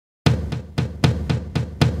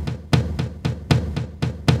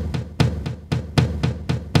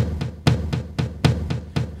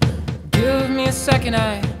a second,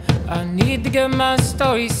 I need to get my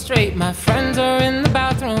story straight. My friends are in the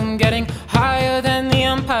bathroom getting higher than the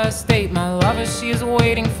Empire State. My lover, she is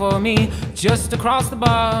waiting for me just across the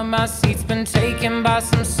bar. My seat's been taken by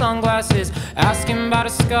some sunglasses, asking about a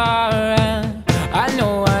scar. And I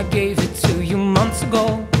know I gave it to you months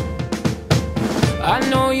ago. I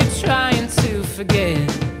know you're trying to forget,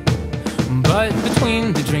 but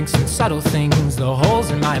between the drinks and subtle things, the holes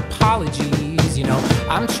in my apologies, you know,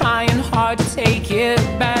 I'm trying hard to take it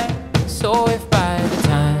back. So if by the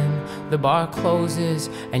time the bar closes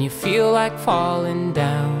and you feel like falling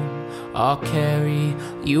down, I'll carry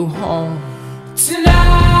you home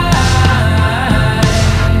tonight.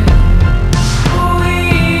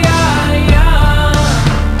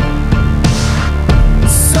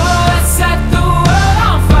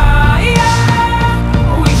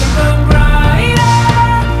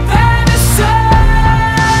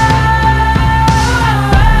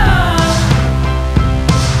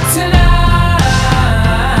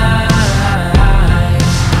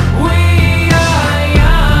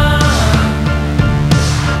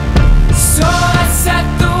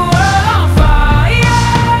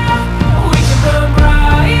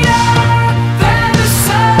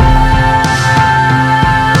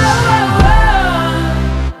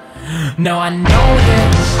 No, I know that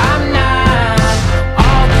I'm not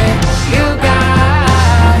all that you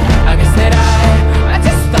got. I guess that I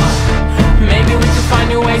just thought maybe we could find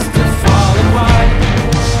new ways to fall apart.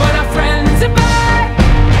 But our friends are back,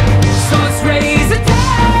 so let's raise a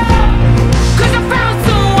toast, 'cause I found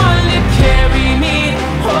someone to carry me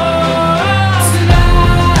home tonight.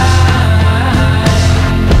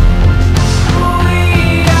 We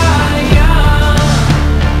are young,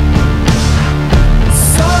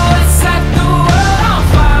 so let's set the world on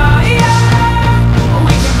fire.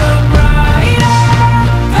 We can burn brighter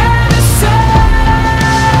than the sun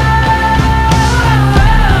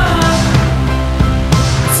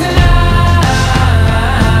tonight.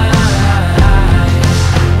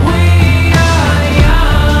 We are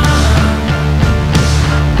young,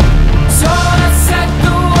 so let's set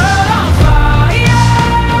the world on fire.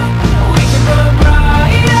 We can burn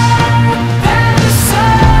brighter than the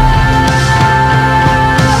sun.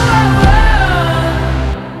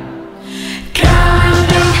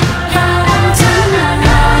 Coming home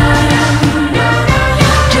tonight.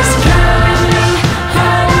 Just coming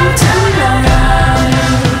home tonight.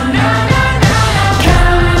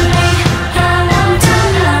 Coming home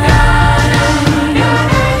tonight.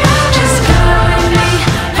 Just coming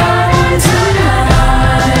home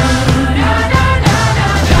tonight.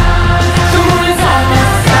 The moon is on my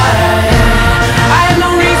side. I have no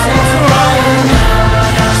reason to run.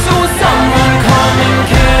 So will someone come and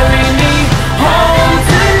carry me home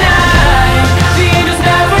tonight? The angels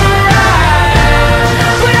never arrive,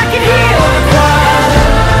 but I can hear the choir.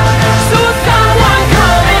 So will someone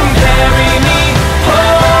come and carry me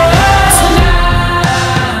home tonight?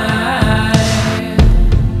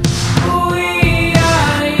 We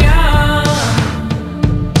are young,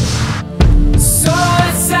 so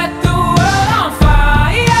let's set the world on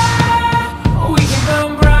fire. We can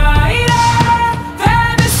burn brighter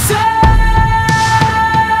than the sun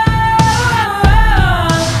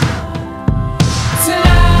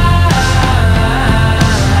tonight.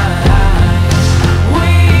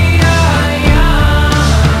 We are young,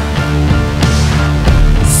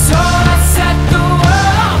 so let's set the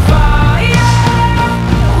world on fire.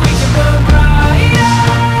 We can burn brighter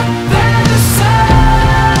than the sun.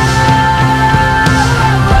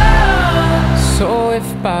 So if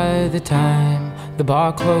by the time the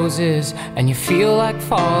bar closes and you feel like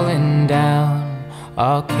falling down,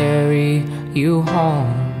 I'll carry you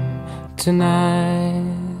home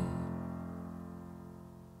tonight.